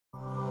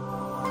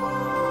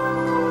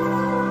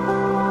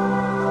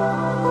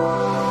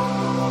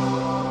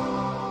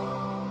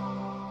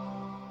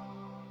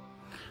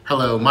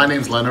Hello, my name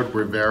is Lenny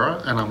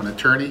Rivera and I'm an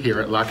attorney here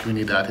at La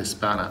Comunidad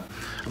Hispana.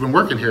 I've been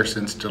working here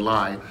since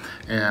July,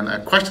 and a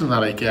question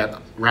that I get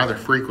rather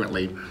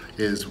frequently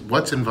is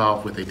what's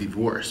involved with a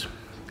divorce?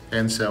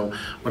 And so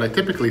what I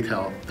typically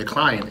tell the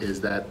client is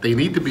that they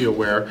need to be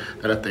aware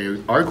that if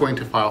they are going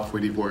to file for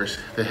divorce,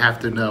 they have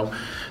to know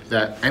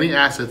that any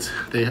assets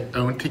they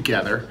own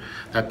together,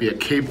 that be a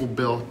cable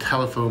bill,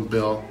 telephone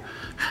bill,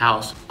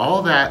 house,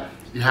 all that,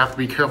 you have to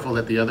be careful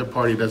that the other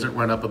party doesn't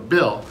run up a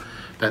bill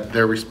that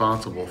they're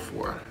responsible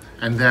for.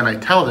 And then I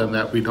tell them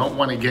that we don't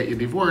want to get you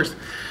divorced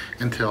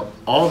until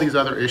all these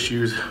other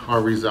issues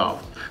are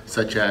resolved,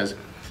 such as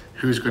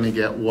who's going to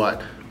get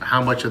what,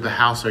 how much of the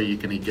house are you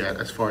going to get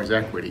as far as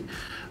equity,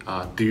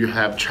 do you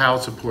have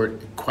child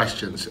support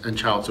questions and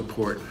child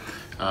support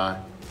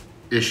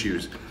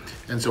issues.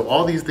 And so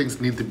all these things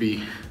need to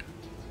be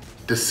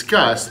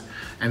discussed,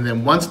 and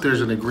then once there's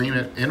an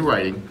agreement in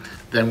writing,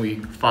 then we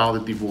file the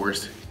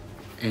divorce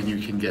and you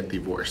can get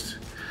divorced.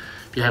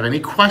 If you have any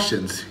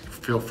questions,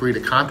 feel free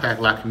to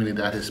contact La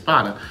Comunidad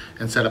Hispana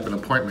and set up an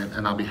appointment,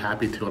 and I'll be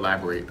happy to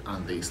elaborate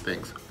on these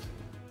things.